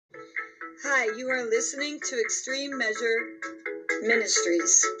Hi, you are listening to Extreme Measure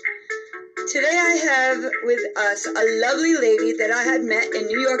Ministries. Today I have with us a lovely lady that I had met in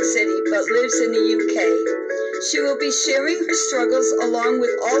New York City but lives in the UK. She will be sharing her struggles along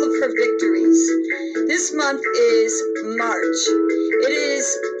with all of her victories. This month is March. It is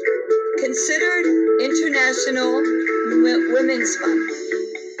considered International Women's Month.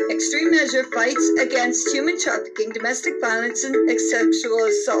 Extreme Measure fights against human trafficking, domestic violence, and sexual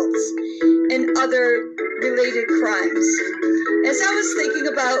assaults, and other related crimes. As I was thinking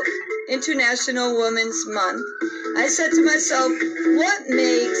about International Women's Month, I said to myself, what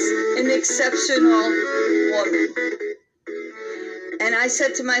makes an exceptional woman? And I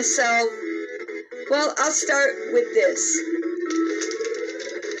said to myself, well, I'll start with this.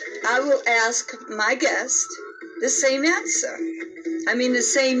 I will ask my guest the same answer. The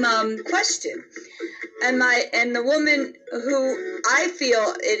same question. And the woman who I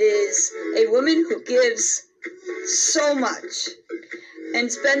feel it is a woman who gives so much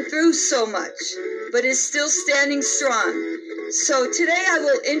and's been through so much, but is still standing strong. So today I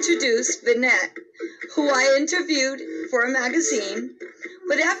will introduce Vinette, who I interviewed for a magazine,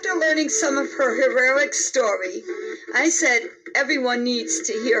 but after learning some of her heroic story, I said everyone needs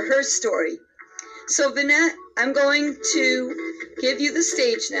to hear her story. So Vinette, I'm going to give you the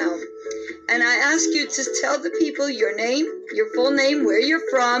stage now, and I ask you to tell the people your name, your full name, where you're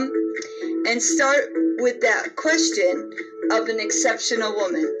from, and start with that question of an exceptional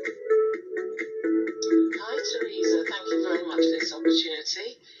woman. Hi Teresa, thank you very much for this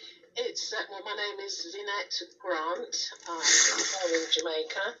opportunity. My name is Vinette Grant. I'm born in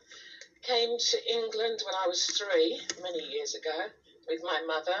Jamaica. Came to England when I was 3, many years ago, with my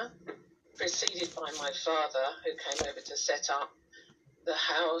mother, preceded by my father, who came over to set up the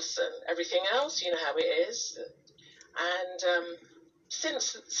house and everything else. You know how it is. And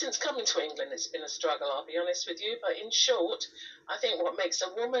since coming to England, it's been a struggle, I'll be honest with you. But in short, I think what makes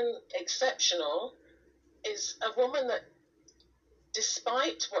a woman exceptional is a woman that,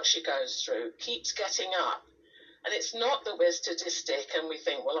 despite what she goes through, keeps getting up. And it's not that we're statistic and we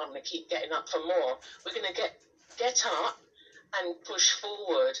think, well, I'm going to keep getting up for more. We're going to get up and push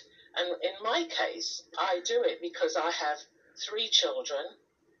forward. And in my case, I do it because I have 3 children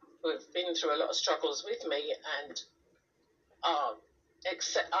who have been through a lot of struggles with me and are,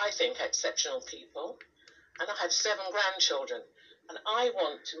 I think, exceptional people. And I have 7 grandchildren. And I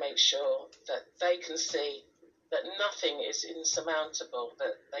want to make sure that they can see that nothing is insurmountable,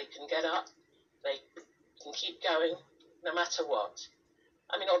 that they can get up, they can keep going no matter what.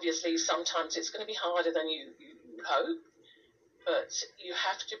 Obviously, sometimes it's going to be harder than you hope, but you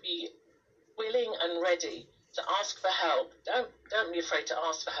have to be willing and ready to ask for help. Don't be afraid to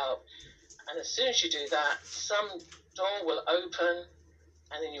ask for help. And as soon as you do that, some door will open,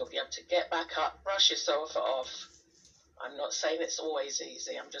 and then you'll be able to get back up, brush yourself off. I'm not saying it's always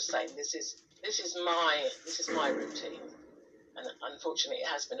easy. I'm just saying this is my routine. And unfortunately, it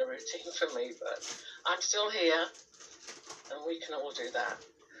has been a routine for me, but I'm still here, and we can all do that.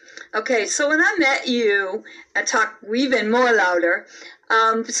 Okay, so when I met you, I talked even more louder.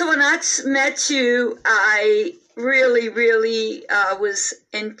 So when I met you, I really, really was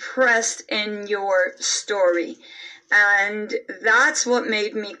impressed in your story. And that's what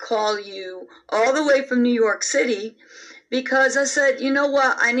made me call you all the way from New York City, because I said, you know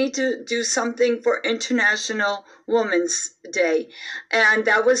what, I need to do something for International Women's Day. And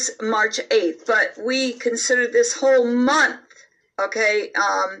that was March 8th. But we considered this whole month, okay,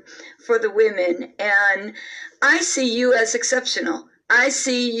 for the women. And I see you as exceptional. I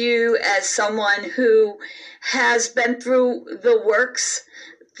see you as someone who has been through the works,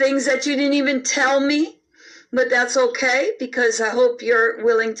 things that you didn't even tell me. But that's okay, because I hope you're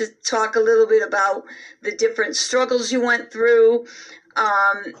willing to talk a little bit about the different struggles you went through,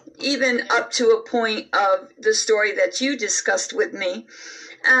 even up to a point of the story that you discussed with me.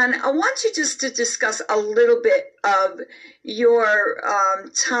 And I want you just to discuss a little bit of your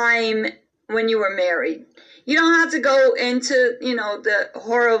time when you were married. You don't have to go into, the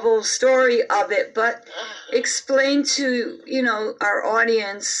horrible story of it, but explain to, our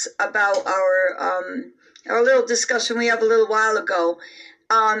audience about our little discussion we had a little while ago.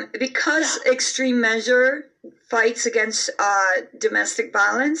 Because Extreme Measure fights against domestic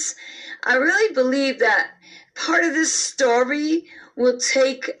violence, I really believe that part of this story will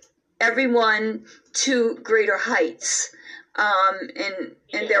take everyone to greater heights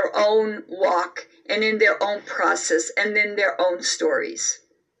in their own walk and in their own process and in their own stories.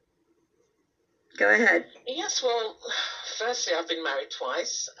 Go ahead. Yes, well, firstly, I've been married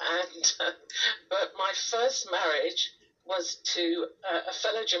twice, but my first marriage was to a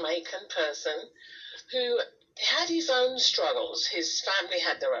fellow Jamaican person who had his own struggles. His family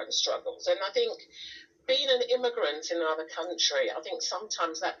had their own struggles. And I think being an immigrant in another country, I think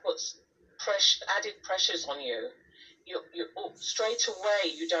sometimes that puts added pressures on you. You straight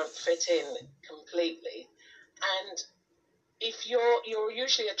away, you don't fit in completely. And if you're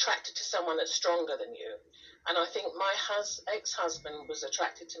usually attracted to someone that's stronger than you. And I think my ex-husband was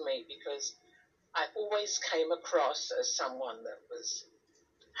attracted to me because I always came across as someone that was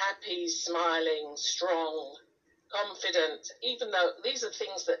happy, smiling, strong, confident, even though these are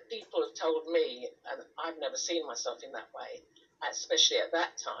things that people have told me, and I've never seen myself in that way, especially at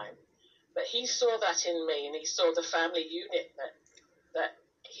that time. But he saw that in me, and he saw the family unit that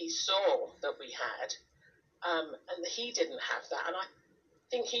he saw that we had, and he didn't have that. And I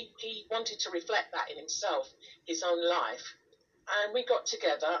think he wanted to reflect that in himself, his own life. And we got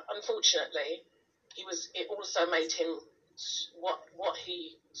together. Unfortunately, it also made him, what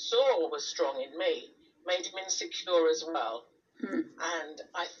he saw was strong in me, made him insecure as well. And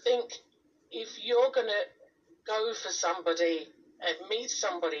I think if you're going to go for somebody and meet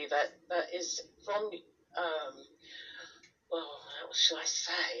somebody that is from, well, what shall I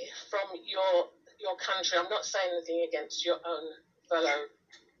say, from your country, I'm not saying anything against your own fellow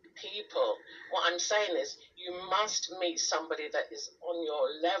people. What I'm saying is you must meet somebody that is on your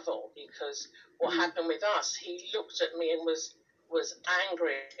level, because what happened with us, he looked at me and was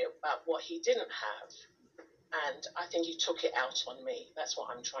angry about what he didn't have. And I think he took it out on me. That's what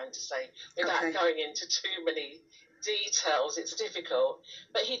I'm trying to say. Without going into too many details, it's difficult.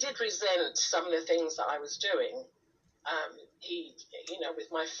 But he did resent some of the things that I was doing. He,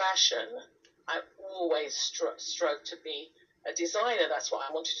 with my fashion, I always strove to be a designer. That's what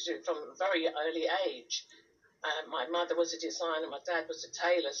I wanted to do from a very early age. My mother was a designer, my dad was a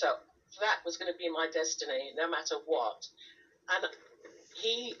tailor, so that was going to be my destiny, no matter what. And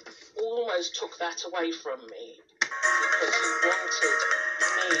he almost took that away from me because he wanted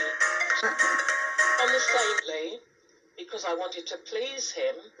me honestly, because I wanted to please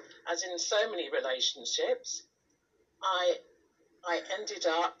him, as in so many relationships. I ended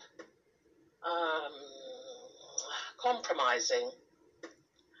up compromising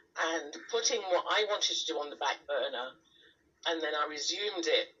and putting what I wanted to do on the back burner, and then I resumed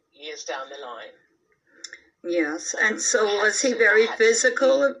it years down the line. Yes, and so was he very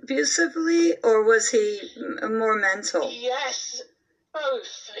physical abusively, or was he more mental? Yes,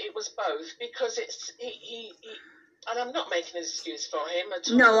 both. It was both, because he and I'm not making an excuse for him at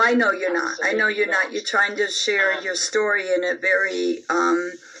all. No, I know you're not. I know you're not. You're trying to share your story in a very,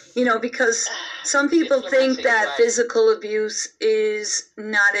 because some people think that physical abuse is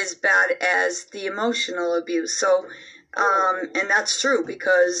not as bad as the emotional abuse. So, and that's true,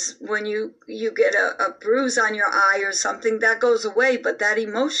 because when you get a bruise on your eye or something, that goes away, but that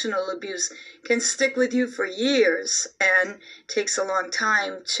emotional abuse can stick with you for years and takes a long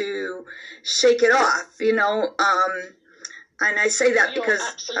time to shake it off, and I say that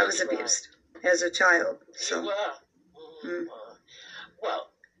because I was abused as a child. So. You were. Well,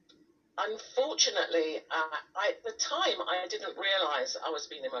 unfortunately, at the time, I didn't realize I was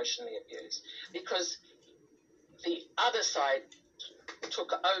being emotionally abused, because the other side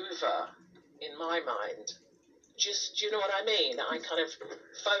took over in my mind. Just, do you know what I mean? I kind of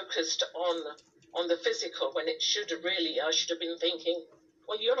focused on the physical, when it should have really, I should have been thinking,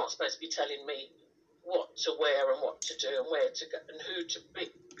 well, you're not supposed to be telling me what to wear and what to do and where to go and who to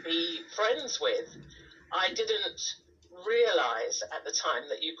be friends with. I didn't realize at the time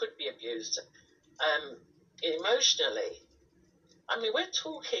that you could be abused emotionally. I mean, we're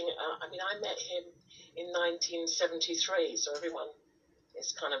talking, I met him in 1973, so everyone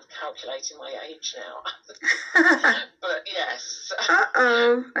is kind of calculating my age now. But yes.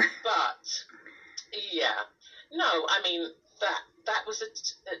 Uh-oh. But, yeah. No, I mean, that was a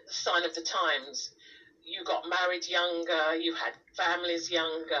sign of the times. You got married younger, you had families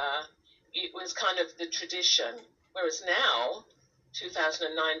younger. It was kind of the tradition. Whereas now,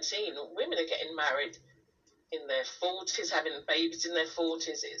 2019, women are getting married in their 40s, having babies in their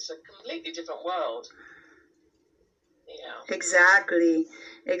 40s. It's a completely different world. Yeah. Exactly.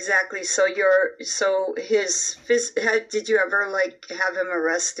 So did you ever have him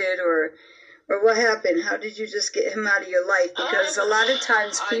arrested, or what happened? How did you just get him out of your life? Because a lot of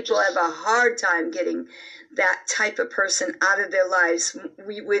times people have a hard time getting that type of person out of their lives.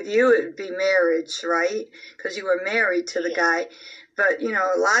 With you, it would be marriage, right? Because you were married to the guy. But,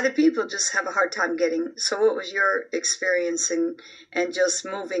 a lot of people just have a hard time getting. So what was your experience and just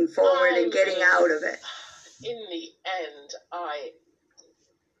moving forward and getting out of it? In the end,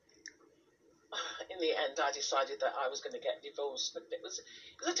 in the end, I decided that I was going to get divorced. But it was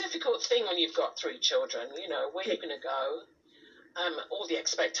a difficult thing when you've got 3 children. You know, where you're going to go. All the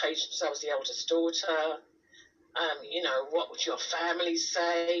expectations. I was the eldest daughter. You know, what would your family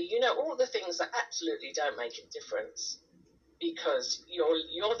say? You know, all the things that absolutely don't make a difference, because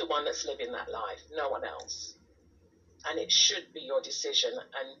you're the one that's living that life, no one else. And it should be your decision.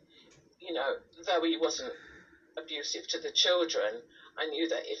 And, you know, though he wasn't abusive to the children, I knew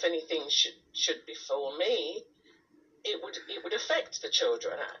that if anything should befall me, it would affect the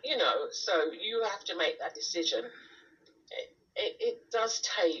children, you know. So you have to make that decision. It does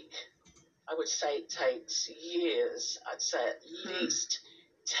take, I would say it takes years, I'd say at least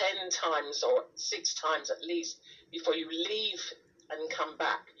 10 times or 6 times at least before you leave and come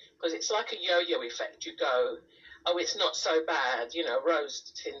back. Because it's like a yo-yo effect. You go, oh, it's not so bad, you know,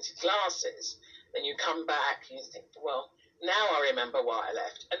 rose-tinted glasses. Then you come back and you think, well, now I remember why I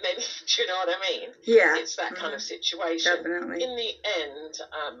left. And then, do you know what I mean? Yeah. It's that kind of situation. Definitely. In the end,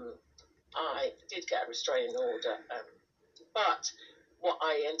 I did get a restraining order. But what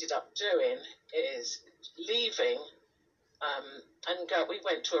I ended up doing is leaving and we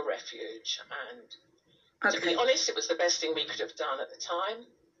went to a refuge. And to be honest, it was the best thing we could have done at the time.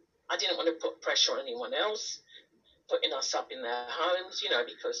 I didn't want to put pressure on anyone else, putting us up in their homes, you know,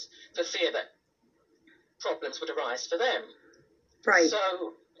 because for fear that problems would arise for them. Right.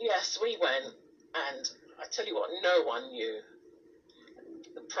 So, yes, we went, and I tell you what, no one knew.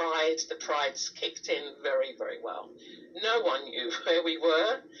 The pride's kicked in very, very well. No one knew where we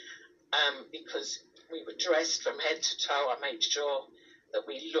were, because we were dressed from head to toe. I made sure that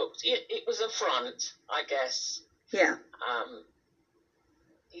we looked. It was a front, I guess. Yeah.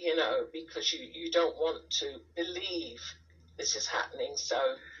 You know, because you don't want to believe this is happening. So,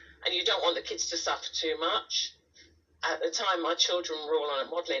 and you don't want the kids to suffer too much. At the time, my children were all on a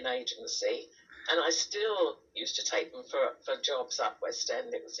modelling agency, and I still used to take them for jobs up West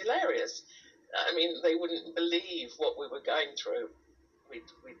End. It was hilarious. I mean, they wouldn't believe what we were going through.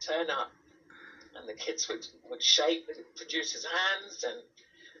 We'd turn up, and the kids would shake the producer's hands, and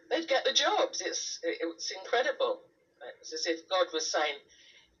they'd get the jobs. It was incredible. It was as if God was saying,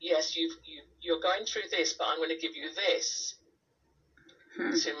 yes, you're going through this, but I'm going to give you this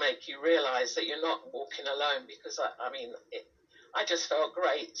to make you realise that you're not walking alone. Because, I just felt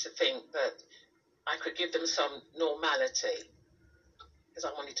great to think that I could give them some normality, because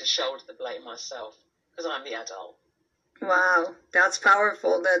I wanted to shoulder the blame myself, because I'm the adult. Wow, that's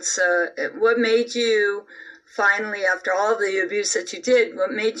powerful. That's what made you finally, after all the abuse that you did,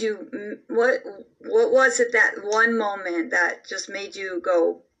 what made you, what was it, that one moment that just made you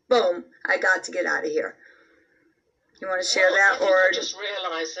go, boom, I got to get out of here? You want to share that? I just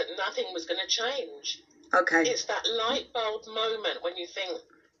realised that nothing was going to change. Okay. It's that light bulb moment when you think,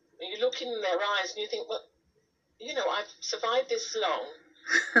 when you look in their eyes and you think, well, you know, I've survived this long,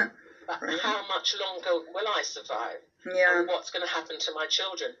 but right. How much longer will I survive? Yeah. And what's going to happen to my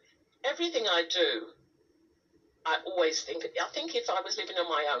children? Everything I do, I always think, I think if I was living on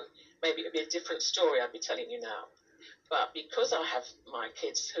my own, maybe it would be a different story I'd be telling you now. But because I have my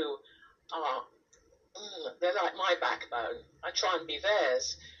kids who are, they're like my backbone, I try and be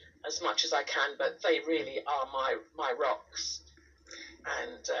theirs as much as I can, but they really are my rocks.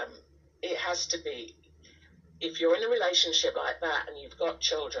 And it has to be, if you're in a relationship like that and you've got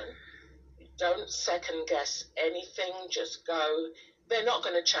children, don't second guess anything, just go. They're not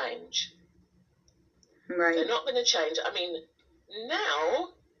going to change. Right. They're not going to change. I mean, now,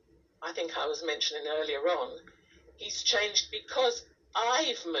 I think I was mentioning earlier on, he's changed because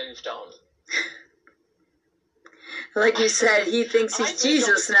I've moved on. Like you said, he thinks he's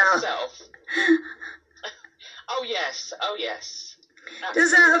Jesus now. Oh, yes. Oh, yes. Absolutely.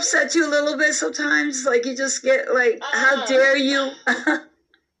 Does that upset you a little bit sometimes? Like you just get like, how dare you?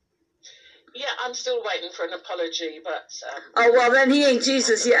 Yeah, I'm still waiting for an apology, but... oh, well, then he ain't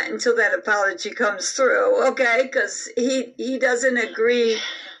Jesus yet until that apology comes through, okay? Because he doesn't agree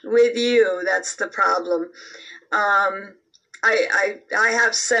with you. That's the problem. I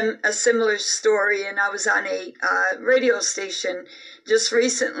have a similar story, and I was on a radio station just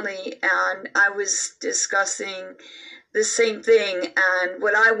recently, and I was discussing the same thing and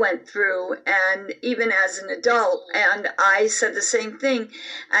what I went through, and even as an adult, and I said the same thing,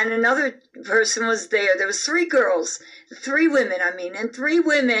 and another person was there. There was 3 women, and 3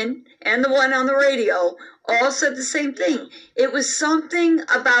 women and the one on the radio all said the same thing. It was something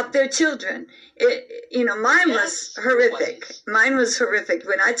about their children. Mine was horrific. Mine was horrific.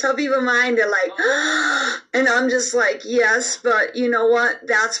 When I tell people mine, they're like, and I'm just like, yes, but you know what?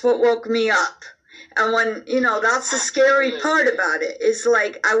 That's what woke me up. And when, that's the scary part about it. It's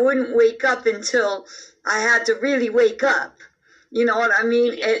like I wouldn't wake up until I had to really wake up. You know what I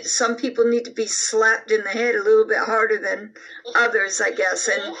mean? Some people need to be slapped in the head a little bit harder than others, I guess.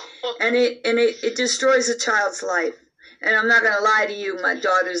 And it destroys a child's life. And I'm not going to lie to you, my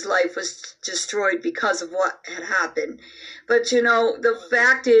daughter's life was destroyed because of what had happened. But, the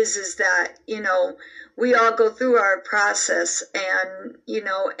fact is that, we all go through our process. And,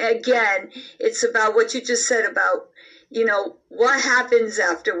 again, it's about what you just said about, what happens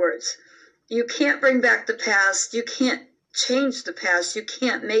afterwards. You can't bring back the past. You can't change the past. You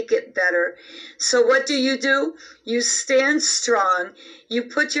can't make it better. So what do? You stand strong, you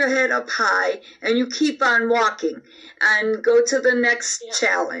put your head up high, and you keep on walking and go to the next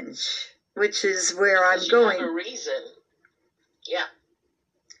challenge, which is where I'm going. You have a reason. Yeah.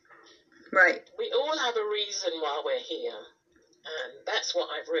 Right. We all have a reason why we're here, and that's what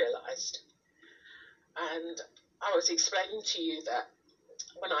I've realized. And I was explaining to you that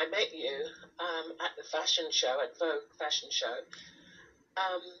when I met you at the fashion show, at Vogue fashion show,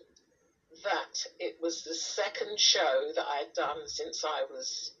 that it was the second show that I had done since I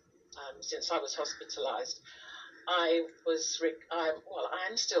was hospitalized. I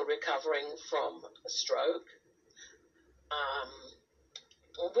am still recovering from a stroke,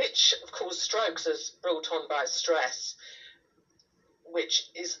 which, of course, strokes is brought on by stress, which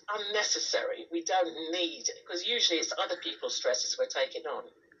is unnecessary. We don't need, because usually it's other people's stresses we're taking on.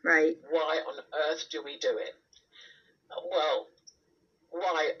 Right. Why on earth do we do it? Well,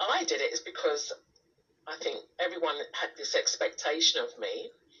 why I did it is because I think everyone had this expectation of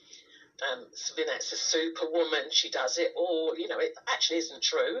me. Vinette's a superwoman, she does it all. It actually isn't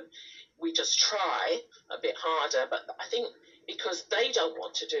true. We just try a bit harder, but I think because they don't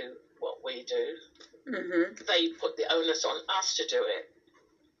want to do what we do, they put the onus on us to do it.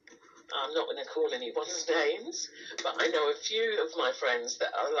 I'm not going to call anyone's names, but I know a few of my friends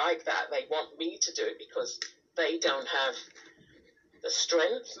that are like that. They want me to do it because they don't have the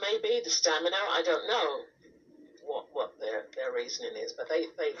strength, maybe, the stamina. I don't know what their reasoning is, but they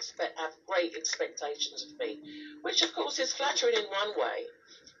have great expectations of me, which, of course, is flattering in one way,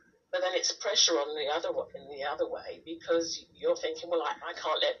 but then it's pressure on in the other way, because you're thinking, well, I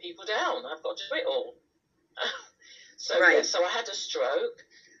can't let people down. I've got to do it all. So I had a stroke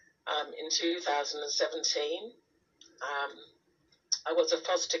in 2017. I was a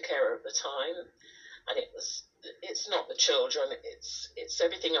foster carer at the time, and it's not the children, it's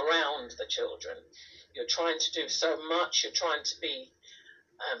everything around the children. You're trying to do so much. You're trying to be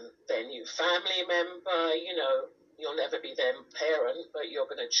their new family member. You'll never be their parent, but you're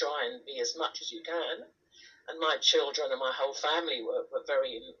going to try and be as much as you can. And my children and my whole family were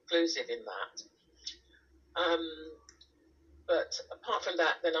very inclusive in that. But apart from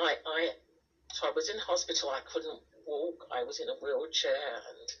that, then I was in hospital. I couldn't walk. I was in a wheelchair,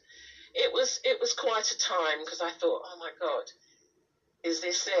 and it was quite a time, because I thought, oh my God, is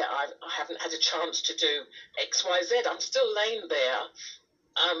this it? I haven't had a chance to do X, Y, Z. I'm still laying there,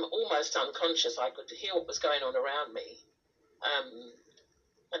 almost unconscious. I could hear what was going on around me.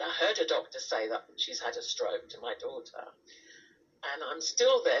 And I heard a doctor say that she's had a stroke to my daughter. And I'm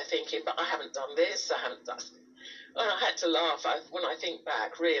still there thinking, but I haven't done this, I haven't done... And I had to laugh when I think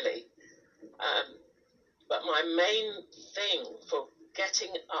back, really. But my main thing for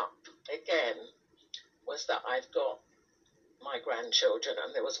getting up again was that I've got my grandchildren,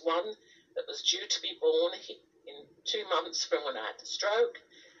 and there was one that was due to be born in 2 months from when I had the stroke,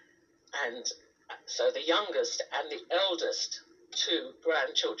 and so the youngest and the eldest 2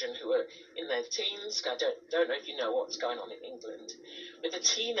 grandchildren who were in their teens. I don't know if you know what's going on in England with the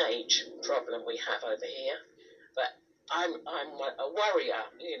teenage problem we have over here, but I'm a worrier,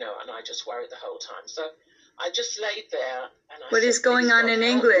 and I just worried the whole time. So I just laid there, and what is going on in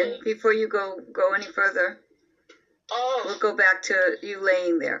England before you go any further? Oh, we'll go back to you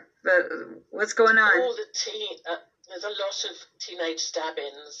laying there. But what's going on? All the there's a lot of teenage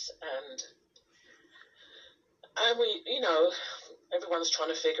stabbings, and we, everyone's trying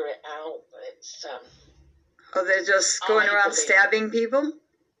to figure it out. But it's they're just going around stabbing people?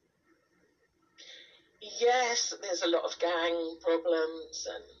 Yes, there's a lot of gang problems,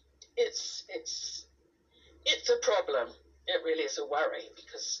 and it's a problem. It really is a worry,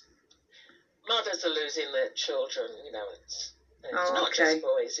 because mothers are losing their children. It's not just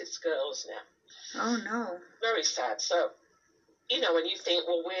boys, it's girls now. Oh no! Very sad. So, when you think,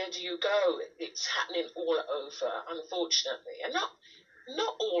 well, where do you go? It's happening all over, unfortunately, and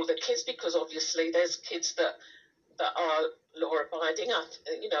not all the kids, because obviously there's kids that are law-abiding.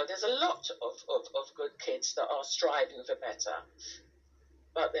 There's a lot of good kids that are striving for better.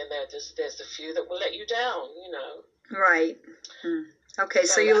 but then there's a few that will let you down, Right. Okay,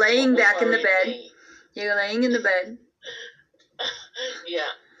 so you're that's laying what will back in the worry bed. me. You're laying in the bed.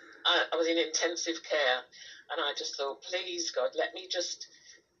 Yeah, I was in intensive care, and I just thought, please God, let me just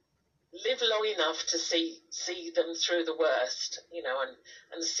live long enough to see them through the worst,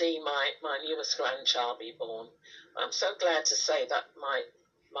 and see my newest grandchild be born. I'm so glad to say that my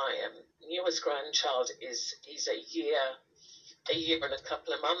newest grandchild he's a year and a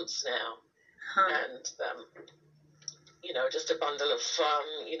couple of months now, and just a bundle of fun,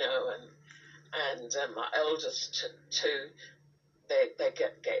 and my eldest two, they're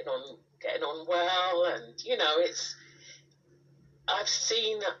getting on well, and it's I've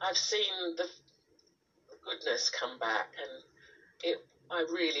seen the goodness come back, and I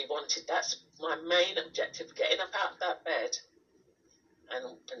really wanted, that's my main objective, getting up out of that bed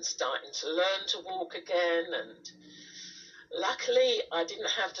and starting to learn to walk again. And luckily I didn't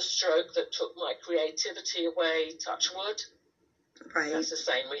have the stroke that took my creativity away, touch wood. Right. That's the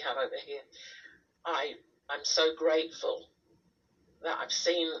same we have over here. I'm so grateful that I've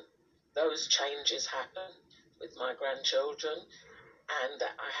seen those changes happen with my grandchildren, and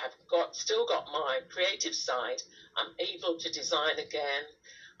that I have still got my creative side. I'm able to design again.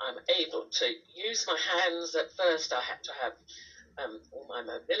 I'm able to use my hands. At first I had to have all my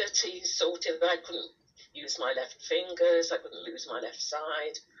mobility sorted. I couldn't use my left fingers. I couldn't use my left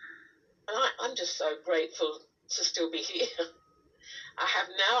side. And I'm just so grateful to still be here. I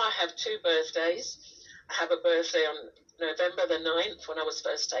have 2 birthdays. I have a birthday on November the 9th, when I was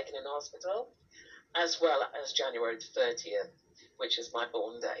first taken in hospital, as well as January the 30th, which is my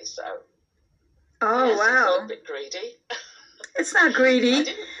born day. So, yes, wow, it's a bit greedy. It's not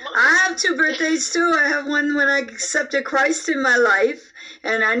greedy. I have 2 birthdays too. I have one when I accepted Christ in my life,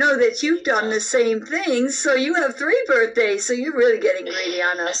 and I know that you've done the same thing. So you have 3 birthdays. So you're really getting greedy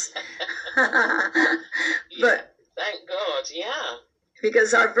on us. But thank God, yeah.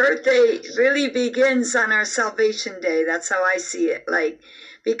 Because our birthday really begins on our salvation day. That's how I see it.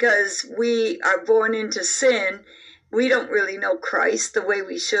 Because we are born into sin, we don't really know Christ the way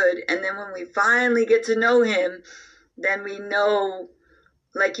we should. And then when we finally get to know him, then we know,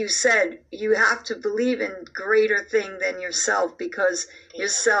 like you said, you have to believe in greater thing than yourself, because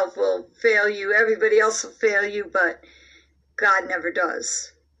yourself will fail you. Everybody else will fail you, but God never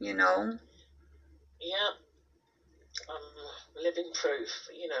does, Yeah. Living proof,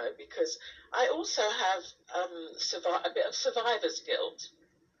 because I also have a bit of survivor's guilt.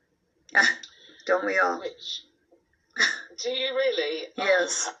 Don't we all? Do you really?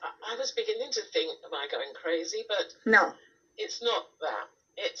 Yes. I was beginning to think, am I going crazy? But no, it's not that.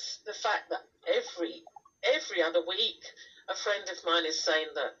 It's the fact that every other week, a friend of mine is saying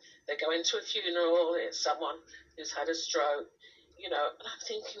that they're going to a funeral. It's someone who's had a stroke, and I'm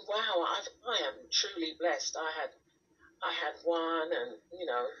thinking, wow, I am truly blessed. I had one, and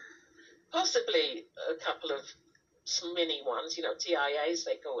possibly a couple of mini ones, TIAs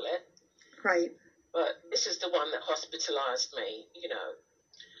they call it. Right. But this is the one that hospitalized me,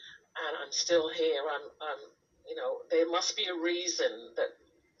 and I'm still here. I'm there must be a reason that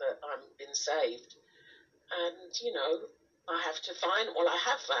I'm been saved, and I have to find. Well, I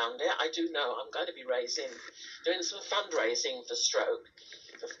have found it. I do know I'm going to be doing some fundraising for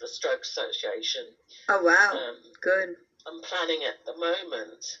the Stroke Association. Oh wow, good. I'm planning at the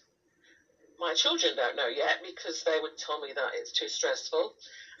moment. My children don't know yet, because they would tell me that it's too stressful.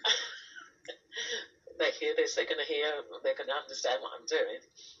 They hear this, they're going to understand what I'm doing.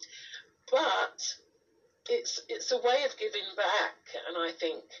 But it's a way of giving back, and I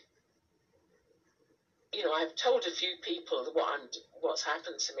think, I've told a few people what's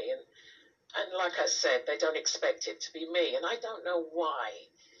happened to me, and like I said, they don't expect it to be me, and I don't know why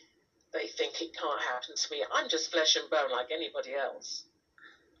they think it can't happen to me. I'm just flesh and bone like anybody else.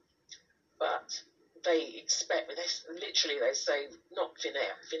 But they expect me. They say, not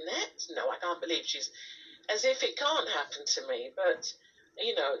Vinette. Vinette? No, I can't believe she's... As if it can't happen to me. But,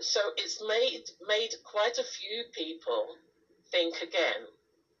 so it's made quite a few people think again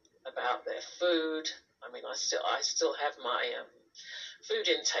about their food. I mean, I still have my food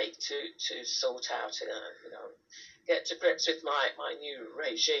intake to sort out, get to grips with my new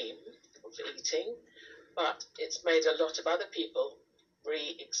regime of eating. But it's made a lot of other people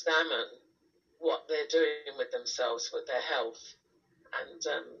re-examine what they're doing with themselves, with their health. And,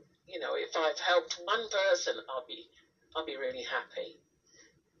 if I've helped one person, I'll be really happy,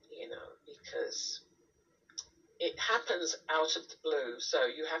 because it happens out of the blue. So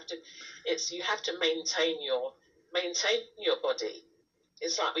you have to maintain your body.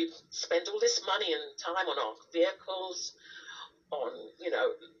 It's like we spend all this money and time on our vehicles, on,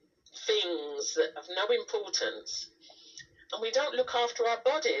 things that have no importance. And we don't look after our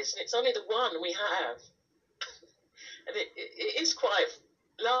bodies, and it's only the one we have. And it is quite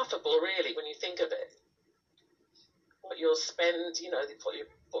laughable, really, when you think of it. What you'll spend, you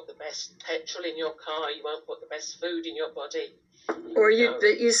put the best petrol in your car, you won't put the best food in your body. Or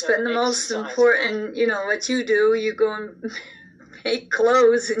you spend the most important, what you do, you go and make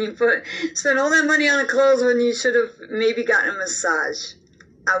clothes and you spend all that money on the clothes when you should have maybe gotten a massage.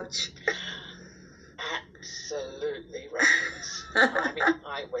 Ouch. Absolutely right.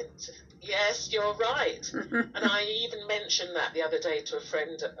 I mean, yes, you're right. And I even mentioned that the other day to a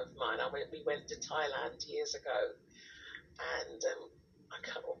friend of mine. We went to Thailand years ago. And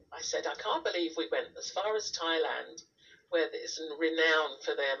I said, I can't believe we went as far as Thailand, where it's renowned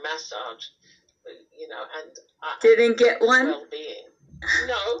for their massage, and didn't get one? Well-being.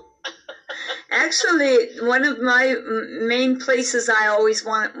 No. Actually, one of my main places I always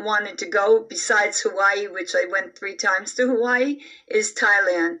wanted to go, besides Hawaii, which I went 3 times to Hawaii, is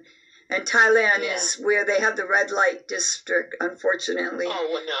Thailand. And Thailand is where they have the red light district, unfortunately. Oh,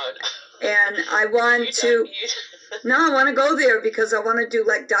 well, no. And I want I want to go there because I want to do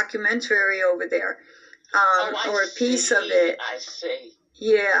like documentary over there, or a piece of it. I see.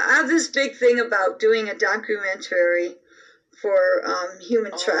 Yeah, I have this big thing about doing a documentary for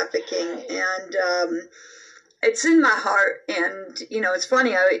human trafficking, and it's in my heart. And it's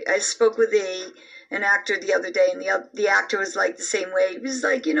funny. I spoke with an actor the other day, and the actor was like the same way. He was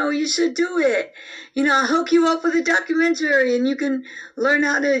like, you should do it. I'll hook you up with a documentary, and you can learn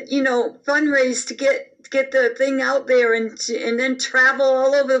how to, fundraise to get the thing out there, and then travel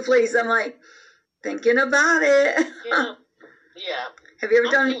all over the place. I'm like, thinking about it. Yeah. Have you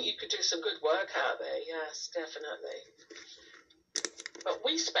ever done? I think you could do some good work out there. Yes, definitely. But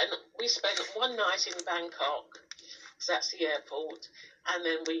we spent one night in Bangkok, because that's the airport, and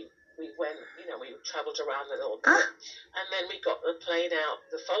then we went, we travelled around a little bit, and then we got the plane out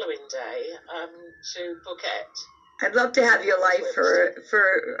the following day to Phuket. I'd love to have your life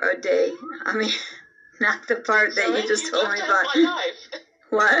for a day. I mean, not the part that you just told me about. My life.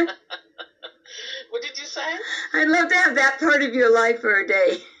 What? What did you say? I'd love to have that part of your life for a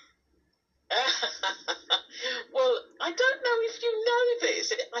day. Well, I don't know if you know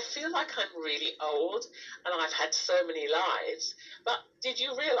this. I feel like I'm really old, and I've had so many lives. But did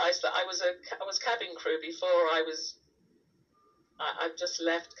you realise that I was cabin crew before I just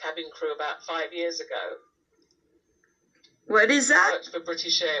left cabin crew about 5 years ago? What is that? I worked for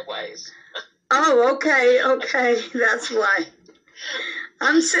British Airways. Oh, okay, that's why.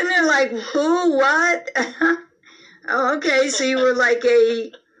 I'm sitting there like, who, what? Oh, okay, so you were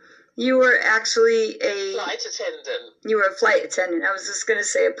actually a... Flight attendant. You were a flight attendant. I was just going to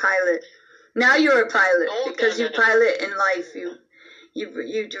say a pilot. Now you're a pilot, because you pilot in life. You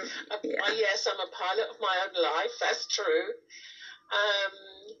do, yeah. Yes, I'm a pilot of my own life, that's true.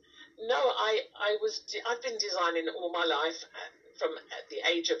 No, I've been designing all my life from at the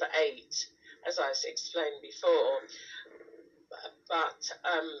age of 8, as I explained before. But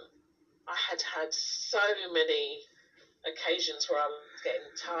I had so many occasions where I was getting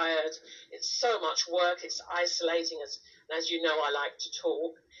tired. It's so much work. It's isolating. As you know, I like to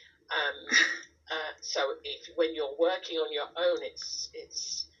talk. So when you're working on your own,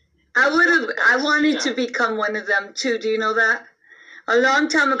 it's. I wanted to become one of them too. Do you know that? A long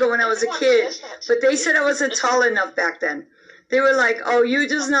time ago when I was a kid, but they said I wasn't tall enough back then. They were like, oh, you're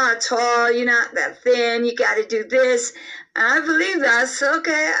just not tall, you're not that thin, you got to do this. And I believe that, so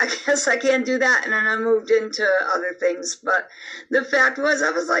okay, I guess I can't do that. And then I moved into other things. But the fact was,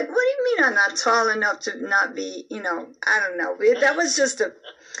 I was like, what do you mean I'm not tall enough to not be, I don't know. That was just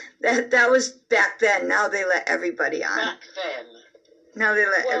that was back then. Now they let everybody on. Back then. Now they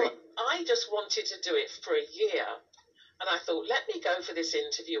let I just wanted to do it for a year. And I thought, let me go for this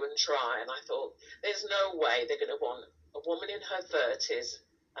interview and try. And I thought, there's no way they're going to want a woman in her 30s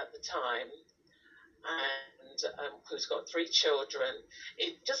at the time, and who's got 3 children.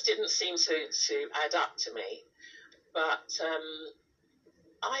 It just didn't seem to add up to me. But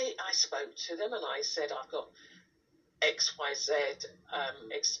I spoke to them and I said, I've got XYZ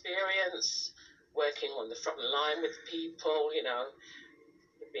experience working on the front line with people,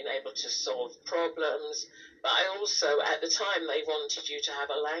 being able to solve problems. But I also, at the time, they wanted you to have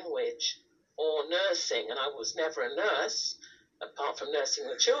a language or nursing, and I was never a nurse, apart from nursing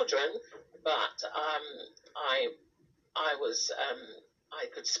the children, but I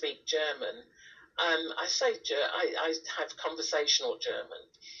could speak German. I have conversational German.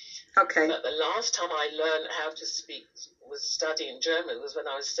 Okay. But the last time I learned how to speak, was studying German, was when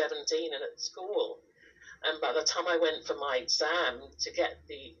I was 17 and at school. And by the time I went for my exam to get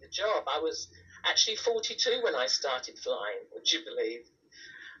the job, I was actually 42 when I started flying, would you believe?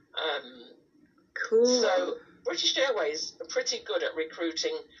 Cool. So British Airways are pretty good at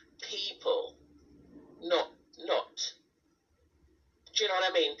recruiting people, not, do you know what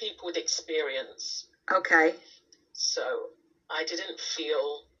I mean? People with experience. Okay. So I didn't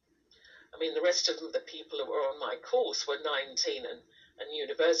feel, I mean, the rest of the people who were on my course were 19 and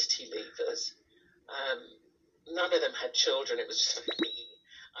university leavers. None of them had children. It was just me.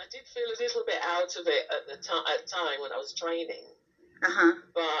 I did feel a little bit out of it at the time when I was training. Uh-huh.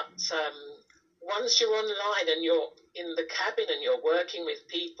 But once you're online and you're in the cabin and you're working with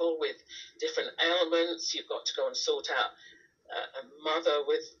people with different ailments, you've got to go and sort out a mother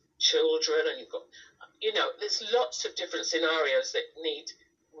with children, and you've got, you know, there's lots of different scenarios that need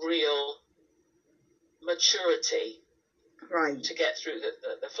real maturity, right, to get through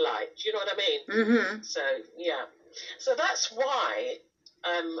the flight. Do you know what I mean? Mm-hmm. So, yeah. So that's why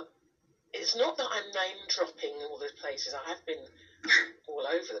it's not that I'm name-dropping all the places. I have been all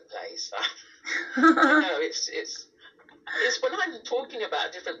over the place. I know, it's when I'm talking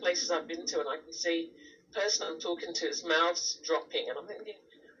about different places I've been to and I can see the person I'm talking to is mouths dropping and I'm thinking,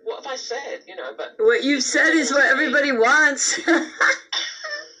 what have I said? You know, but what you've said is what everybody wants.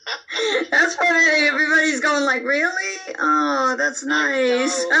 That's what everybody's going like, really? Oh, that's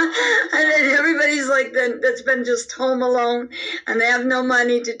nice. And then everybody's like, that's been just home alone and they have no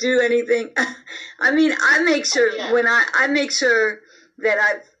money to do anything. I mean, I make sure when I make sure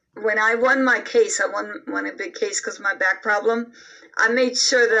that when I won my case, I won a big case because of my back problem. I made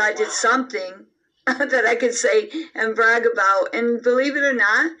sure that I did something that I could say and brag about. And believe it or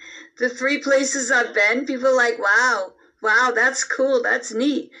not, the 3 places I've been, people are like, wow, that's cool, that's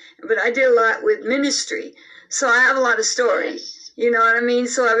neat. But I did a lot with ministry, so I have a lot of stories. You know what I mean?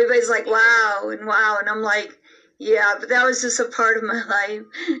 So everybody's like, wow, and I'm like, yeah, but that was just a part of my life.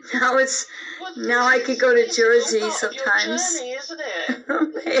 Now I could go to Jersey sometimes. Journey, isn't it?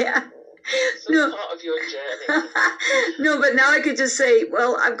 Yeah. No. Part of your journey. No, but now I could just say,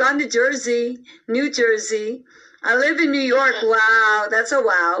 well, I've gone to Jersey, New Jersey. I live in New York. Wow, that's a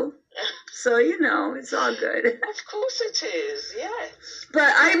wow. So, you know, it's all good. Of course it is, yes.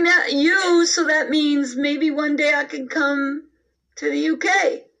 But I met you, so that means maybe one day I can come to the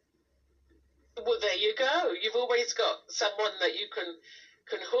UK. Well, there you go. You've always got someone that you can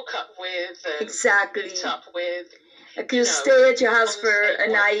hook up with and exactly. meet up with. I can stay at your house for a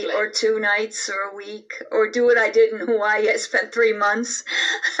night or 2 nights or a week, or do what I did in Hawaii. I spent 3 months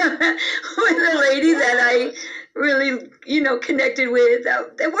with a lady that I really, connected with.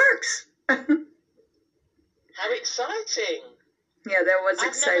 That works. How exciting. Yeah, that was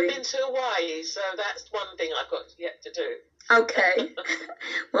exciting. I've never been to Hawaii, so that's one thing I've got yet to do. Okay.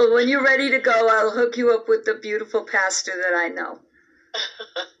 Well, when you're ready to go, I'll hook you up with the beautiful pastor that I know.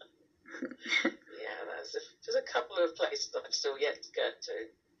 There's a couple of places I've still yet to go to.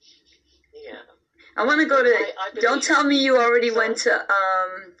 Yeah. I want to go to, don't tell me you already went to,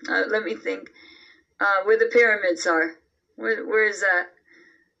 let me think, where the pyramids are. Where is that?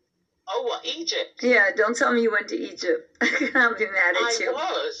 Oh, what, Egypt? Yeah, don't tell me you went to Egypt. I'll be mad at you. I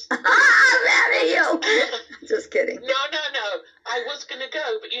was. I'm mad at you. Just kidding. No. I was going to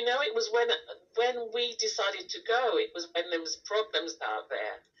go, but it was when we decided to go, it was when there was problems out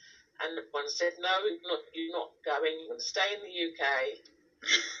there. And one said, no, you're not going. You're going to stay in the UK.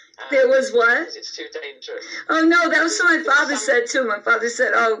 There was what? Because it's too dangerous. Oh, no, that was what my father said, too. My father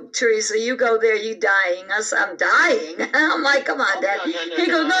said, oh, Teresa, you go there, you dying. I said, I'm dying? I'm like, come on, Dad. He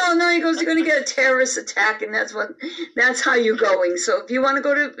goes, no. He goes, you're going to get a terrorist attack, and that's how you're going. So if you want to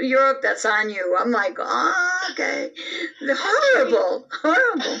go to Europe, that's on you. I'm like, oh, okay. Horrible.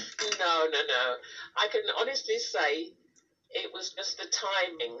 No. I can honestly say it was just the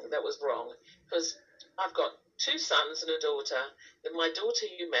timing that was wrong, because I've got 2 sons and a daughter. Then my daughter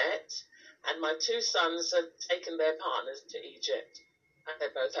you met, and my 2 sons have taken their partners to Egypt, and they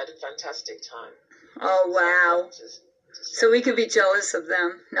both had a fantastic time. Oh, wow. So we could be jealous of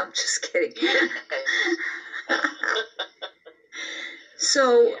them. No, I'm just kidding.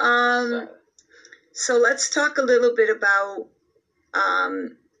 So let's talk a little bit about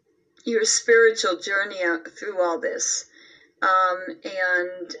your spiritual journey through all this,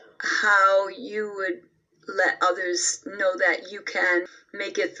 and how you would let others know that you can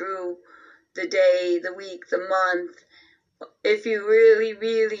make it through the day, the week, the month, if you really,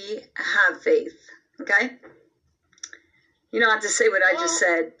 really have faith. Okay? You don't have to say what I just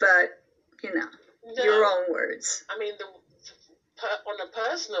said, but, your own words. I mean, on a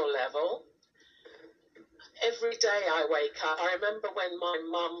personal level, every day I wake up, I remember when my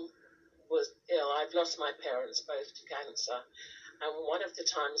mum was ill. I've lost my parents both to cancer. And one of the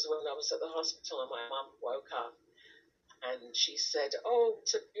times when I was at the hospital and my mum woke up and she said, "Oh,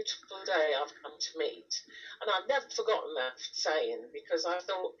 it's a beautiful day I've come to meet." And I've never forgotten that saying, because I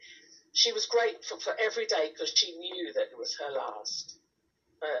thought she was grateful for every day because she knew that it was her last.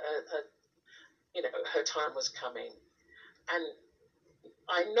 Her time was coming. And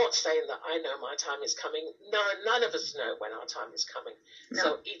I'm not saying that I know my time is coming. No, none of us know when our time is coming. No.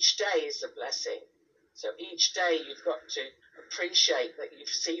 So each day is a blessing. So each day you've got to appreciate that you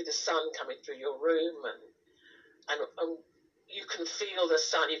see the sun coming through your room, and you can feel the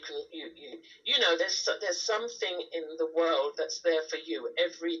sun. There's something in the world that's there for you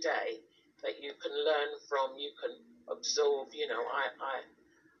every day that you can learn from. You can absorb.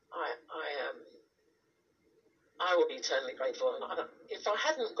 I will be eternally grateful. And if I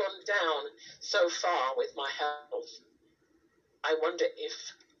hadn't gone down so far with my health, I wonder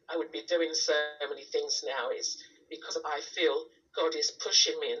if I would be doing so many things now. Is because I feel God is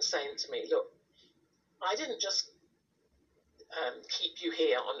pushing me and saying to me, "Look, I didn't just keep you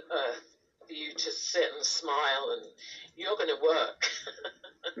here on earth for you to sit and smile, and you're going to work."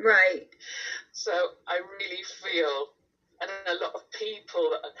 Right. So I really feel, and a lot of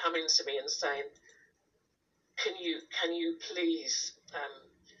people that are coming to me and saying, can you please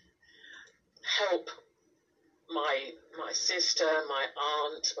help my sister, my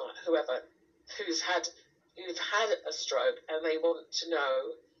aunt, whoever who've had a stroke, and they want to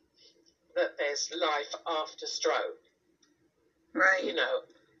know that there's life after stroke. Right.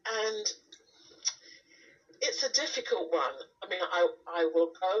 And it's a difficult one. I mean, I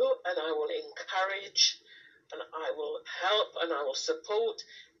will go and I will encourage and I will help and I will support.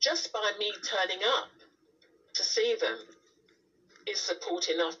 Just by me turning up to see them is support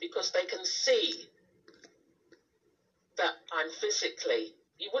enough, because they can see that I'm physically,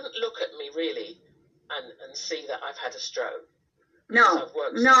 you wouldn't look at me really and see that I've had a stroke. No,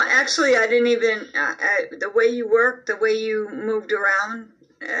 actually, I didn't even, the way you worked, the way you moved around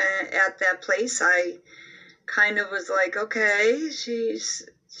at that place, I kind of was like, okay, she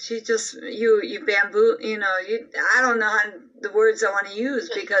just, you bamboo, I don't know the words I want to use,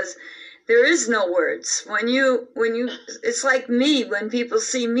 because there is no words. When you, it's like me, when people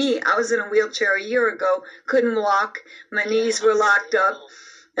see me, I was in a wheelchair a year ago, couldn't walk, my knees were locked up.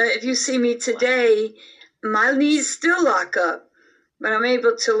 If you see me today, my knees still lock up, but I'm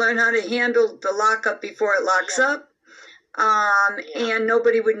able to learn how to handle the lockup before it locks up, and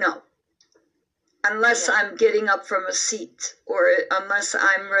nobody would know. Unless I'm getting up from a seat, or unless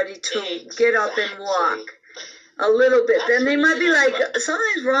I'm ready to get up and walk a little bit. Then they might be like,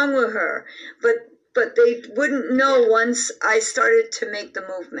 something's wrong with her. But they wouldn't know once I started to make the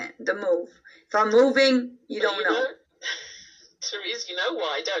move. If I'm moving, you don't know. Therese, you know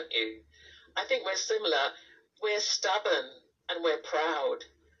why, don't you? I think we're similar. We're stubborn and we're proud.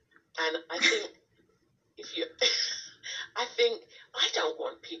 And I think I don't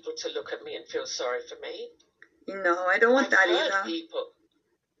want people to look at me and feel sorry for me. No, I don't want that either. People,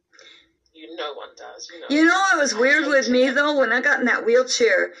 no one does. It was weird with me, though, when I got in that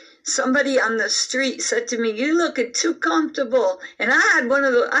wheelchair. Somebody on the street said to me, "You're looking too comfortable." And I had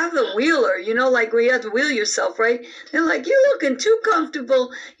I have the wheeler, like where you have to wheel yourself, right? They're like, "You're looking too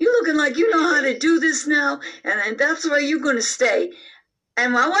comfortable. You're looking like you know how to do this now, and that's where you're going to stay."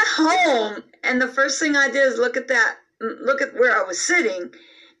 And I went home, and the first thing I did is look at where I was sitting,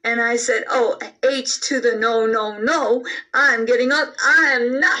 and I said, "Oh, H to the no. I'm getting up. I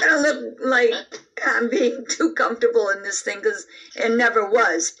am not going to look like I'm being too comfortable in this thing," because it never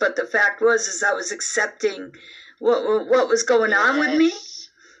was. But the fact is I was accepting what was going on with me,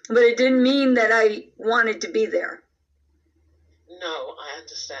 but it didn't mean that I wanted to be there. No, I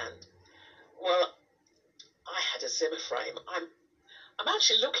understand. Well, I had a Zimmer frame. I'm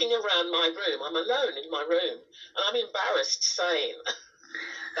actually looking around my room. I'm alone in my room, and I'm embarrassed saying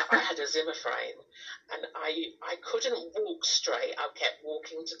that I had a Zimmer frame, and I couldn't walk straight. I kept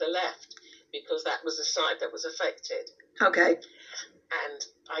walking to the left because that was the side that was affected. Okay. And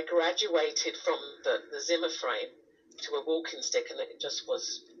I graduated from the Zimmer frame to a walking stick, and it just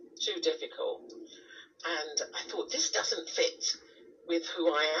was too difficult. And I thought, this doesn't fit with who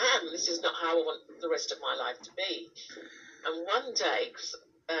I am. This is not how I want the rest of my life to be. And one day,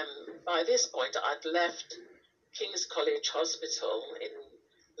 by this point, I'd left King's College Hospital in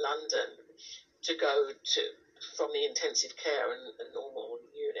London to go from the intensive care and normal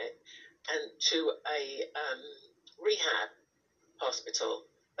unit and to a rehab hospital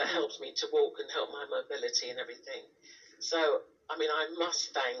that helped me to walk and help my mobility and everything. So, I mean, I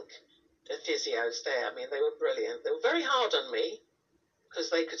must thank the physios there. I mean, they were brilliant. They were very hard on me, because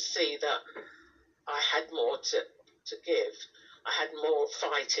they could see that I had more to give. I had more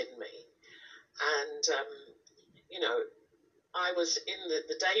fight in me. And, I was in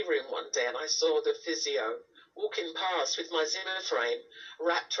the day room one day and I saw the physio walking past with my Zimmer frame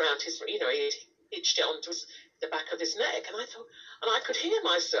wrapped around his, he hitched it onto the back of his neck. And I thought, and I could hear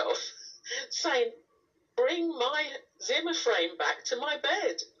myself saying, bring my Zimmer frame back to my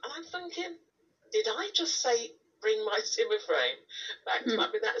bed. And I'm thinking, did I just say, bring my Zimmer frame back to my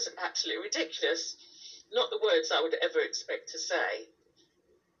bed? That is absolutely ridiculous. Not the words I would ever expect to say.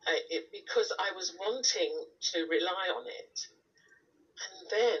 Because I was wanting to rely on it. And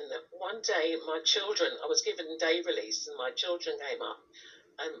then one day I was given day release and my children came up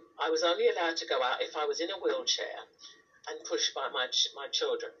and I was only allowed to go out if I was in a wheelchair and pushed by my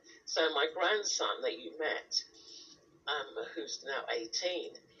children. So my grandson that you met, who's now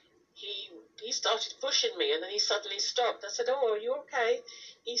 18, he started pushing me and then he suddenly stopped. I said, oh, are you okay?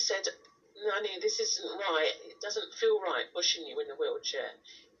 He said, Nanny, this isn't right. It doesn't feel right pushing you in a wheelchair.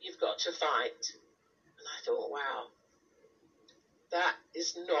 You've got to fight. And I thought, wow. That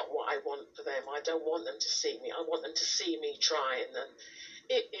is not what I want for them. I don't want them to see me. I want them to see me trying. And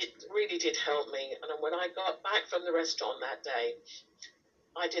it really did help me. And when I got back from the restaurant that day,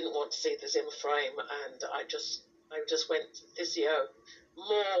 I didn't want to see the Zimmer frame. And I just went to physio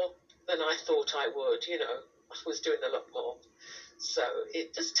more than I thought I would. I was doing a lot more. So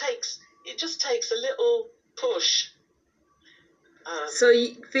it just takes a little push. So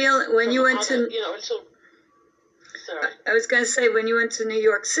you feel when you went to... Sorry. I was going to say, when you went to New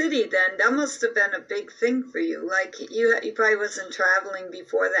York City, then that must have been a big thing for you. Like, you probably wasn't traveling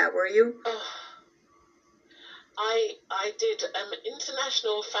before that, were you? I did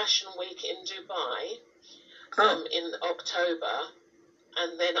International Fashion Week in Dubai in October,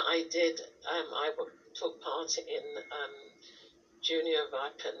 and then I took part in Junior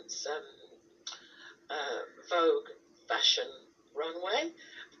Vipant's Vogue fashion runway.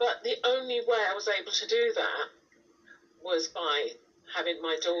 But the only way I was able to do that was by having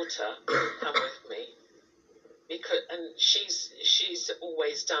my daughter come with me, and she's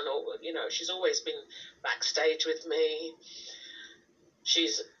always done she's always been backstage with me.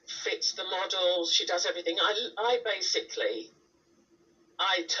 She's fits the models, she does everything. I basically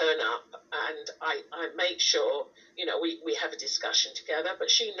turn up and I make sure we have a discussion together,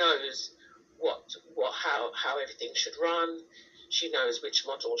 but she knows how everything should run. She knows which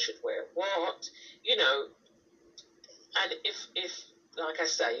model should wear what, And if, like I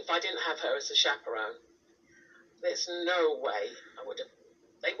say, if I didn't have her as a chaperone, there's no way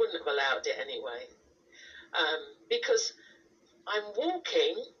they wouldn't have allowed it anyway. Because I'm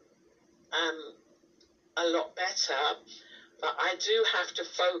walking a lot better, but I do have to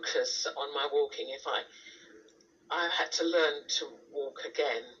focus on my walking. If I had to learn to walk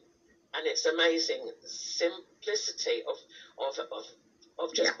again, and it's amazing simplicity of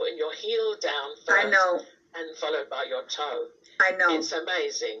just putting your heel down first. I know. And followed by your toe. I know. It's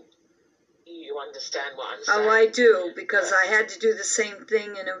amazing. You understand what I'm saying? Oh, I do, because I had to do the same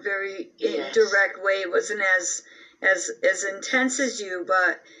thing in a very indirect way. It wasn't as intense as you,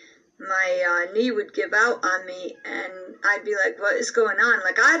 but my knee would give out on me, and I'd be like, what is going on?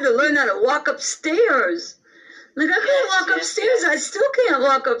 Like, I had to learn how to walk upstairs. Like, I couldn't walk upstairs. I still can't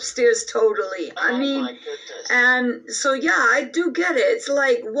walk upstairs totally. Oh, my goodness. And so, yeah, I do get it. It's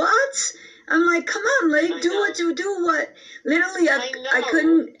like, what? I'm like, come on, lady, do what you do. What? Literally, I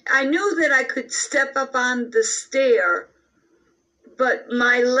couldn't. I knew that I could step up on the stair, but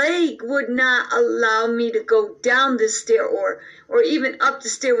my leg would not allow me to go down the stair or even up the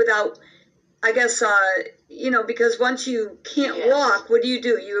stair without, I guess, because once you can't walk, what do?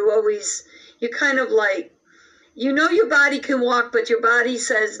 You kind of like, your body can walk, but your body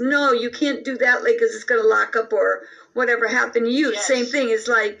says, no, you can't do that, like, because it's going to lock up or whatever happened to you. Yes. Same thing. It's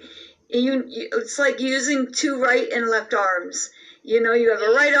like, it's like using two right and left arms. You have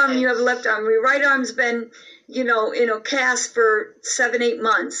a right arm and you have a left arm. Your right arm's been, in a cast for 7-8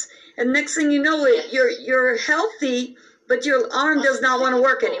 months. And next thing you know, you're healthy, but your arm does not want to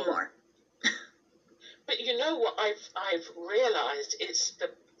work anymore. But you know what I've realized? It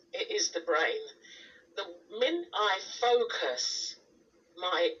is the brain. The minute I focus,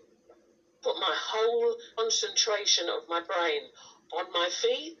 put my whole concentration of my brain on my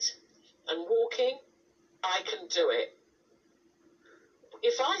feet and walking, I can do it.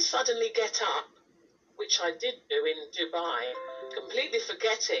 If I suddenly get up, which I did do in Dubai, completely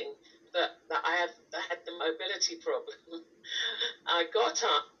forgetting that I had the mobility problem, I got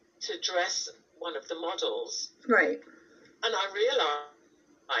up to dress one of the models. Right. And I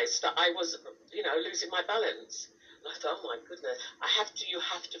realized that I was, losing my balance. I thought, oh my goodness, you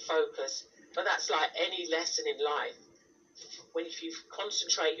have to focus. But that's like any lesson in life. If you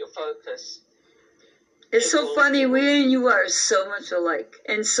concentrate your focus, it's so funny. We and you are so much alike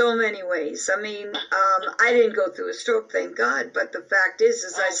in so many ways. I mean, I didn't go through a stroke, thank God. But the fact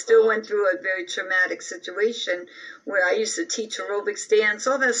is I still went through a very traumatic situation where I used to teach aerobics, dance,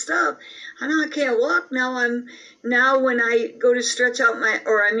 all that stuff. I know I can't walk now. When I go to stretch out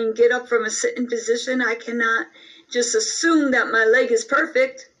get up from a sitting position, I cannot just assume that my leg is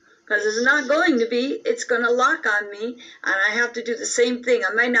perfect. Because it's not going to be. It's going to lock on me, and I have to do the same thing. I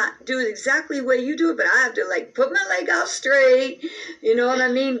might not do it exactly the way you do it, but I have to put my leg out straight. You know what I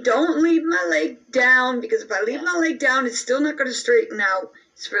mean? Don't leave my leg down, because if I leave my leg down, it's still not going to straighten out.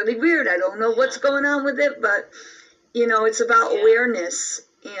 It's really weird. I don't know what's going on with it, but it's about awareness.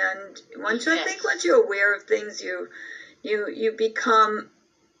 And I think once you're aware of things, you become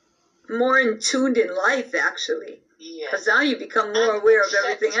more in tuned in life, actually. Because now you become more aware of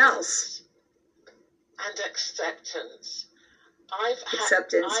everything else. And acceptance. I've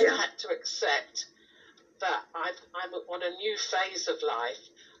had to accept that I'm on a new phase of life,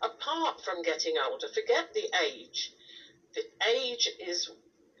 apart from getting older. Forget the age. The age is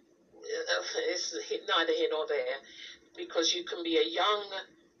neither here nor there, because you can be a young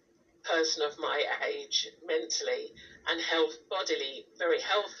person of my age, mentally and bodily, very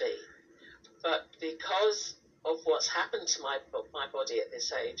healthy. But because of what's happened to my body at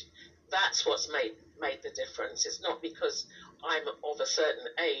this age, that's what's made the difference. It's not because I'm of a certain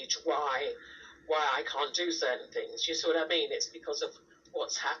age why I can't do certain things. You see what I mean? It's because of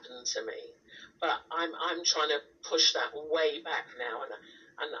what's happened to me. But I'm trying to push that way back now,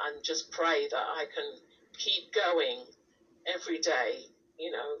 and just pray that I can keep going every day,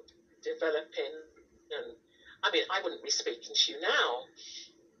 developing. And I mean, I wouldn't be speaking to you now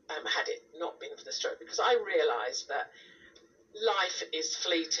had it not been for the stroke, because I realised that life is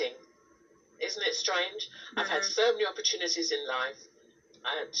fleeting. Isn't it strange? Mm-hmm. I've had so many opportunities in life,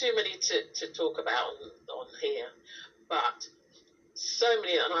 too many to talk about on here, but so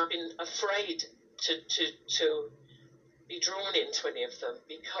many, and I've been afraid to be drawn into any of them,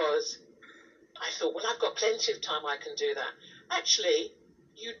 because I thought, well, I've got plenty of time, I can do that. Actually,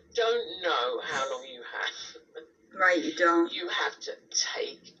 you don't know how long you have. Right, you don't. You have to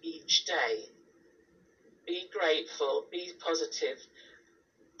take each day, be grateful, be positive,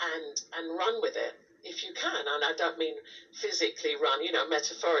 and run with it if you can. And I don't mean physically run,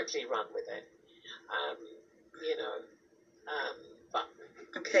 metaphorically run with it. But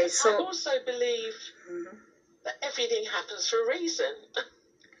okay, so I also believe that everything happens for a reason.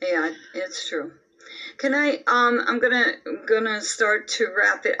 Yeah, it's true. Can I, I'm gonna start to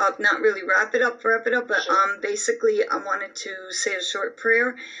wrap it up, not really wrap it up, but Sure. Basically I wanted to say a short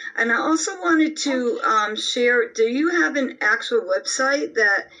prayer, and I also wanted to share, do you have an actual website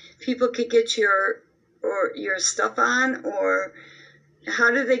that people could get your stuff on, or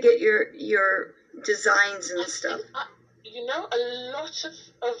how do they get your designs and stuff? A lot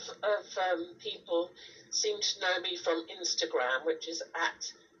of people seem to know me from Instagram, which is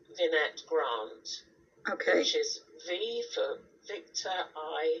at Vinette Grant. Okay. Which is V for Victor,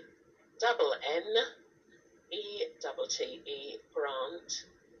 I, double N, E, double T-E, Grant.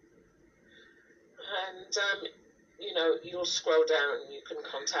 And, you'll scroll down and you can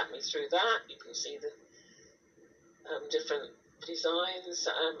contact me through that. You can see the different designs.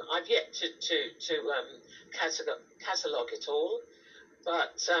 I've yet to catalogue it all,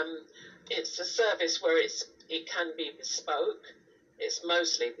 but it's a service where it can be bespoke. It's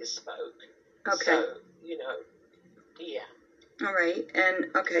mostly bespoke. Okay. So, yeah. All right. And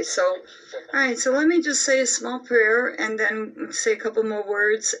okay, so let me just say a small prayer and then say a couple more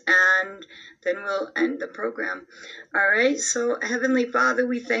words, and then we'll end the program. All right. So Heavenly Father,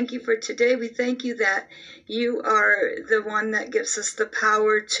 we thank you for today. We thank you that you are the one that gives us the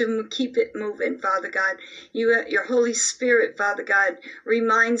power to keep it moving, Father God. Your Holy Spirit, Father God,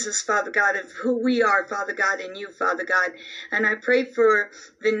 reminds us, Father God, of who we are, Father God, in you, Father God. And I pray for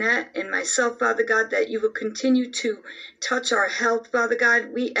Vinette and myself, Father God, that you will continue to touch our health, Father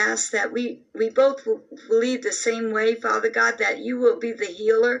God. We ask that we both will believe the same way, Father God, that you will be the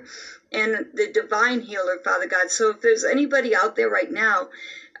healer and the divine healer, Father God. So if there's anybody out there right now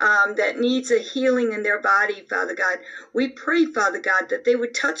that needs a healing in their body, Father God, we pray, Father God, that they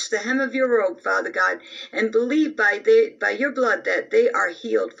would touch the hem of your robe, Father God, and believe by your blood that they are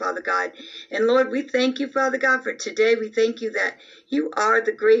healed, Father God. And Lord, we thank you, Father God, for today. We thank you that you are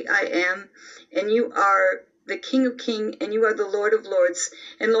the great I am, and you are the King of Kings, and you are the Lord of Lords.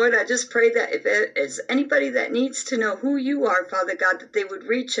 And Lord, I just pray that if there is anybody that needs to know who you are, Father God, that they would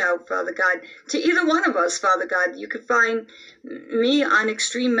reach out, Father God, to either one of us, Father God. You could find me on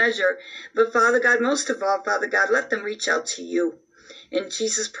Extreme Measure, but Father God, most of all, Father God, let them reach out to you. In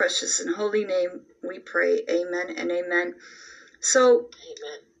Jesus' precious and holy name, we pray. Amen and amen. So,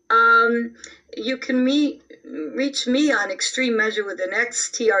 you can reach me on Extreme Measure with an X,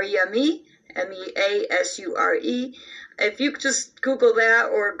 TREME, MEASURE. If you just Google that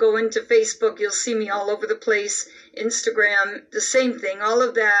or go into Facebook, you'll see me all over the place. Instagram, the same thing. All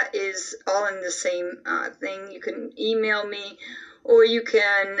of that is all in the same thing. You can email me, or you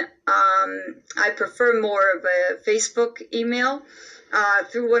can, I prefer more of a Facebook email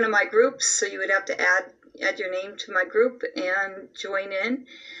through one of my groups. So you would have to add your name to my group and join in.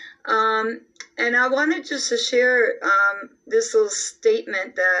 And I wanted just to share this little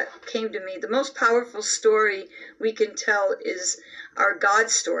statement that came to me. The most powerful story we can tell is our God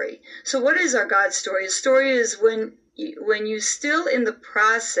story. So what is our God story? A story is when you're still in the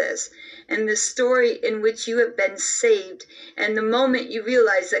process, and the story in which you have been saved, and the moment you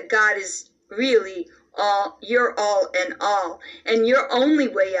realize that God is really your all and your only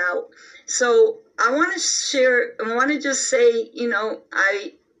way out. So I want to just say,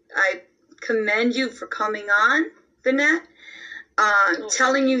 I commend you for coming on, Vinette,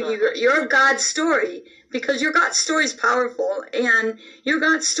 telling you your God story, because your God story is powerful, and your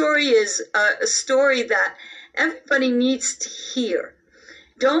God story is a story that everybody needs to hear.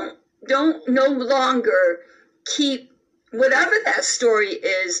 Don't no longer keep whatever that story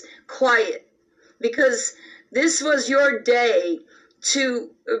is quiet, because this was your day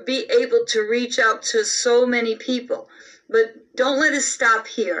to be able to reach out to so many people. But don't let it stop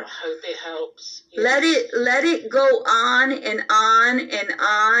here. I hope it helps. Yes. Let it go on and on and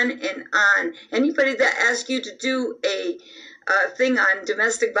on and on. Anybody that asks you to do a thing on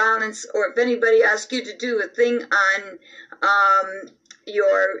domestic violence, or if anybody asks you to do a thing on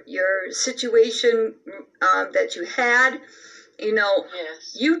your situation that you had,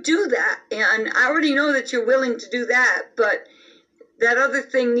 yes. You do that. And I already know that you're willing to do that, but that other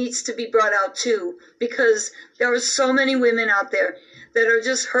thing needs to be brought out too, because there are so many women out there that are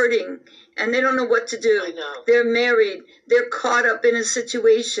just hurting and they don't know what to do. I know. They're married, they're caught up in a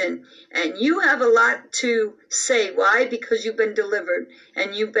situation, and you have a lot to say. Why? Because you've been delivered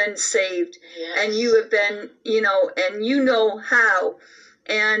and you've been saved. Yes. And you have been, and you know how.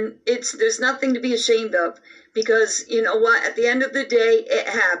 And there's nothing to be ashamed of, because you know what, at the end of the day, it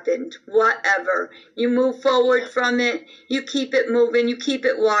happened. Whatever. You move forward from it, you keep it moving, you keep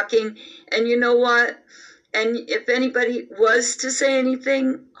it walking, and you know what? And if anybody was to say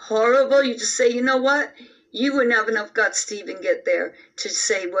anything horrible, you just say, you know what? You wouldn't have enough guts to even get there to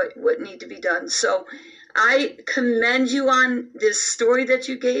say what need to be done. So I commend you on this story that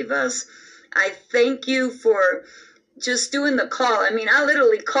you gave us. I thank you for just doing the call. I mean, I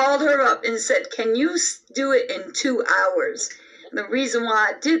literally called her up and said, can you do it in 2 hours? The reason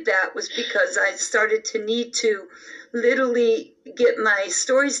why I did that was because I started to need to literally get my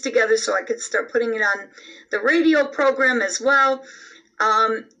stories together so I could start putting it on the radio program as well.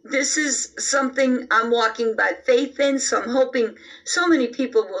 This is something I'm walking by faith in, so I'm hoping so many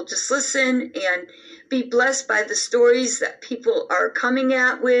people will just listen and be blessed by the stories that people are coming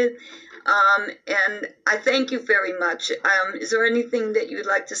at with. And I thank you very much. Is there anything that you would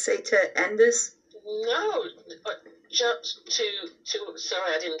like to say to end this? No, just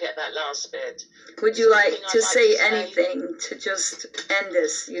sorry, I didn't get that last bit. Would you like to say anything to just end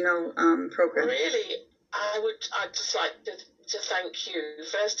this, program? Really, I'd just like to thank you,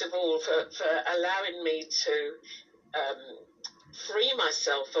 first of all, for allowing me to free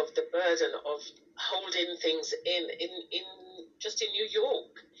myself of the burden of holding things in New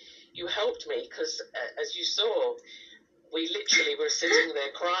York. You helped me, because as you saw, we literally were sitting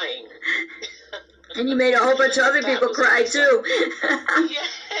there crying. And you made a whole bunch of other people cry too.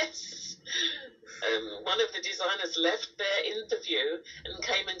 Yes. One of the designers left their interview and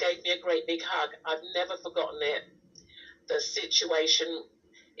came and gave me a great big hug. I've never forgotten it. The situation,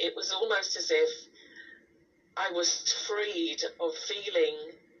 it was almost as if I was freed of feeling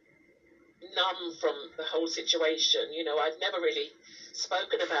numb from the whole situation. I'd never really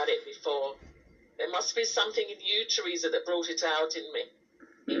spoken about it before. There must be something in you, Teresa, that brought it out in me.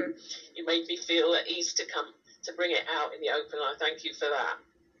 Mm-hmm. You made me feel at ease to bring it out in the open. I thank you for that.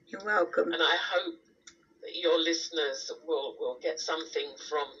 You're welcome. And I hope that your listeners will get something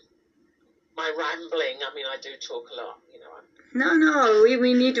from my rambling. I mean, I do talk a lot, No,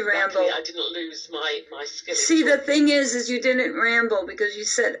 we need to ramble. Luckily, I didn't lose my skill. See, the thing is you didn't ramble because you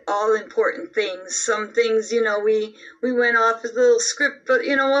said all important things. Some things, we went off with a little script, but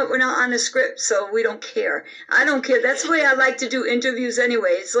you know what? We're not on a script, so we don't care. I don't care. That's the way I like to do interviews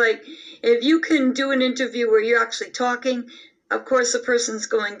anyway. It's like, if you can do an interview where you're actually talking, of course the person's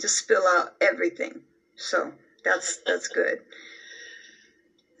going to spill out everything. So that's good.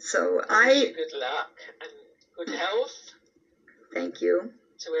 So good luck and good health. Thank you.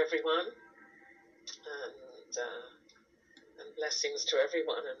 To everyone, and blessings to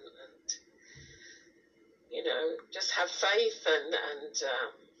everyone, and just have faith and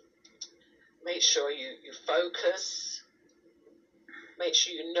make sure you focus, make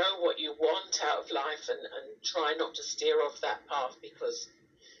sure you know what you want out of life, and try not to steer off that path, because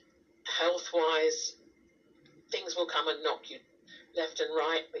health-wise, things will come and knock you left and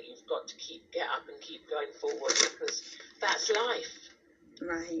right, but you've got to get up and keep going forward, because that's life.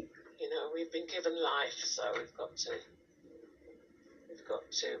 Right. We've been given life, so we've got to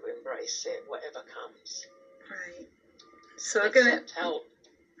embrace it, whatever comes. Right.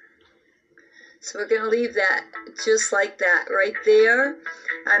 So we're gonna leave that just like that right there.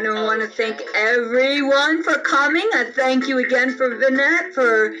 I want to thank everyone for coming. I thank you again for Vinette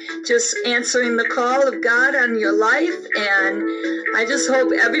for just answering the call of God on your life, and I just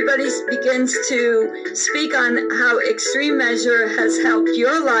hope everybody begins to speak on how Extreme Measure has helped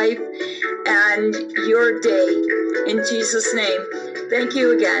your life and your day. In Jesus' name, thank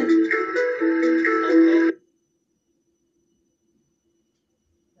you again.